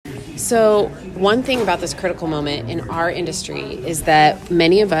So one thing about this critical moment in our industry is that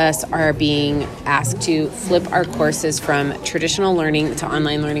many of us are being asked to flip our courses from traditional learning to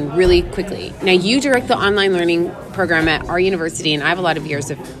online learning really quickly. Now, you direct the online learning program at our university, and I have a lot of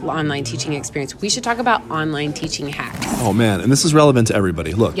years of online teaching experience. We should talk about online teaching hacks. Oh, man. And this is relevant to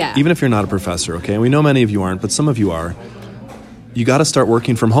everybody. Look, even if you're not a professor, okay, and we know many of you aren't, but some of you are, you got to start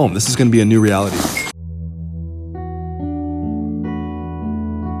working from home. This is going to be a new reality.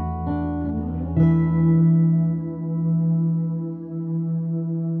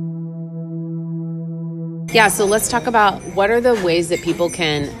 Yeah, so let's talk about what are the ways that people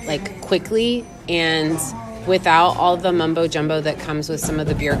can quickly and without all the mumbo jumbo that comes with some of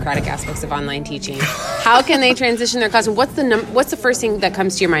the bureaucratic aspects of online teaching. How can they transition their classroom? What's the first thing that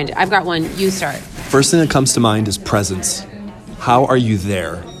comes to your mind? I've got one. You start. First thing that comes to mind is presence. How are you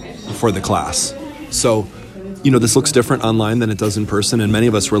there for the class? So, this looks different online than it does in person, and many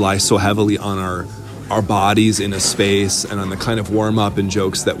of us rely so heavily on our bodies in a space and on the kind of warm-up and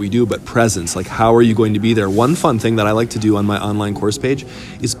jokes that we do, but presence, how are you going to be there? One fun thing that I like to do on my online course page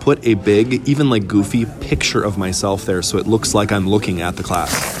is put a big, even goofy picture of myself there so it looks like I'm looking at the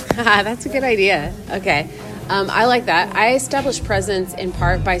class. That's a good idea. Okay. I like that. I establish presence in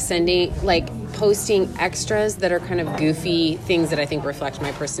part by posting extras that are kind of goofy things that I think reflect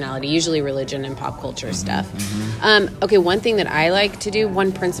my personality, usually religion and pop culture stuff. Okay, one thing that I like to do,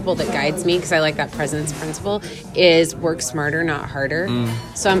 one principle that guides me, because I like that presence principle, is work smarter, not harder.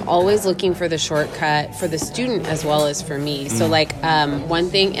 So I'm always looking for the shortcut for the student as well as for me. So one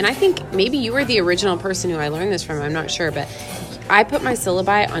thing, and I think maybe you were the original person who I learned this from, I'm not sure, but I put my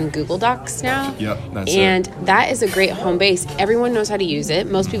syllabi on Google Docs now. Yep, that's and that is a great home base. Everyone knows how to use it.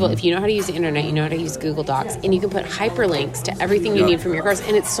 Most people, if you know how to use the internet, you know how to use Google Docs. And you can put hyperlinks to everything you need from your course.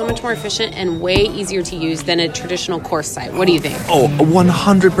 And it's so much more efficient and way easier to use than a traditional course site. What do you think? Oh,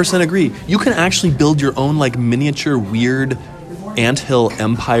 100% agree. You can actually build your own miniature weird anthill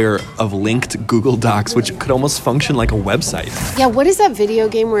empire of linked Google Docs, which could almost function like a website. Yeah, what is that video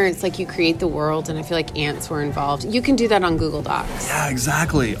game where it's you create the world and I feel like ants were involved? You can do that on Google Docs. Yeah,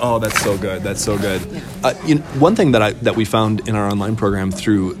 exactly. Oh, that's so good. That's so good. Yeah. One thing that we found in our online program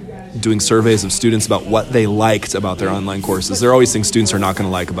through doing surveys of students about what they liked about their online courses. There are always things students are not going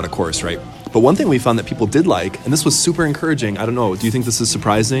to like about a course, right? But one thing we found that people did like, and this was super encouraging, I don't know, do you think this is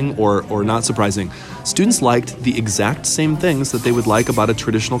surprising or not surprising? Students liked the exact same things that they would like about a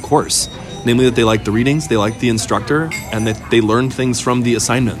traditional course. Namely that they liked the readings, they liked the instructor, and that they learned things from the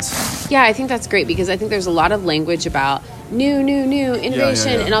assignments. Yeah, I think that's great because I think there's a lot of language about new,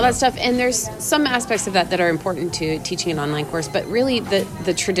 innovation and all that stuff. And there's some aspects of that are important to teaching an online course. But really,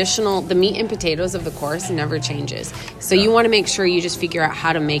 the traditional, the meat and potatoes of the course never changes. So you want to make sure you just figure out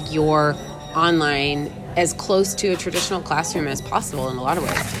how to make your online as close to a traditional classroom as possible in a lot of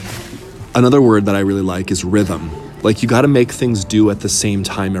ways. Another word that I really like is rhythm. You got to make things due at the same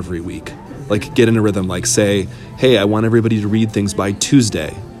time every week. Get in a rhythm, say, hey, I want everybody to read things by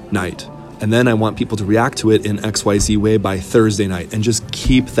Tuesday night. And then I want people to react to it in XYZ way by Thursday night, and just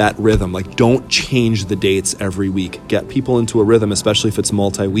keep that rhythm. Don't change the dates every week. Get people into a rhythm, especially if it's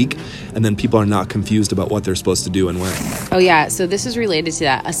multi-week, and then people are not confused about what they're supposed to do and when. Oh yeah, so this is related to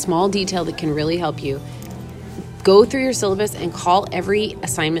that. A small detail that can really help you. Go through your syllabus and call every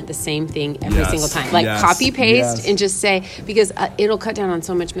assignment the same thing every single time. Copy, paste, and just say, because it'll cut down on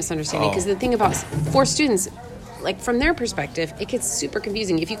so much misunderstanding. Because the thing about, for students, from their perspective, it gets super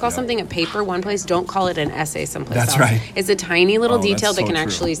confusing. If you call something a paper one place, don't call it an essay someplace else. That's right. It's a tiny little detail that can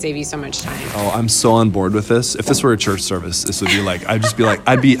actually save you so much time. Oh, I'm so on board with this. If this were a church service, this would be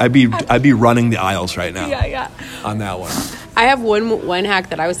I'd be running the aisles right now. Yeah. On that one. I have one hack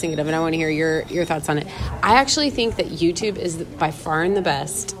that I was thinking of, and I want to hear your thoughts on it. I actually think that YouTube is by far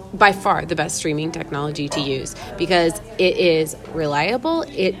the best streaming technology to use because it is reliable.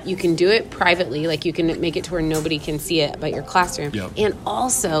 You can do it privately, you can make it to where nobody can see it but your classroom. Yep. And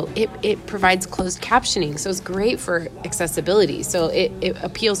also it provides closed captioning, so it's great for accessibility. So it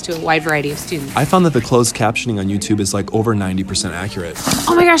appeals to a wide variety of students. I found that the closed captioning on YouTube is over 90% accurate.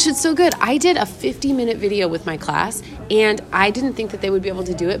 Oh my gosh, it's so good. I did a 50-minute video with my class, and I didn't think that they would be able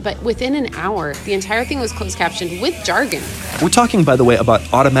to do it, but within an hour, the entire thing was closed captioned with jargon. We're talking, by the way, about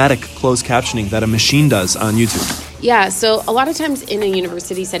automatic closed captioning that a machine does on YouTube. Yeah, so a lot of times in a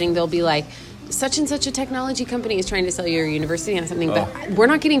university setting, they'll be like, such and such a technology company is trying to sell your university on something, but we're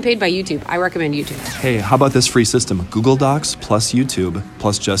not getting paid by YouTube. I recommend YouTube. Hey, how about this free system? Google Docs plus YouTube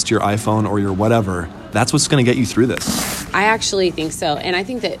plus just your iPhone or your whatever. That's what's going to get you through this. I actually think so. And I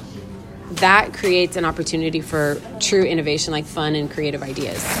think that creates an opportunity for true innovation, fun and creative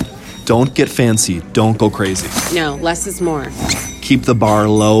ideas. Don't get fancy. Don't go crazy. No, less is more. Keep the bar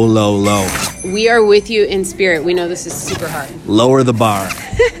low, low, low. We are with you in spirit. We know this is super hard. Lower the bar.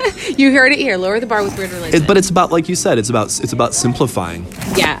 You heard it here. Lower the bar with Weird Religion. But it's about, like you said, it's about simplifying.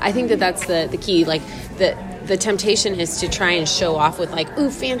 Yeah, I think that's the key. Like the temptation is to try and show off with like,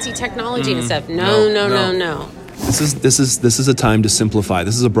 ooh, fancy technology and stuff. No. This is a time to simplify.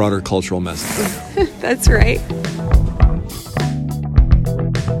 This is a broader cultural message. That's right.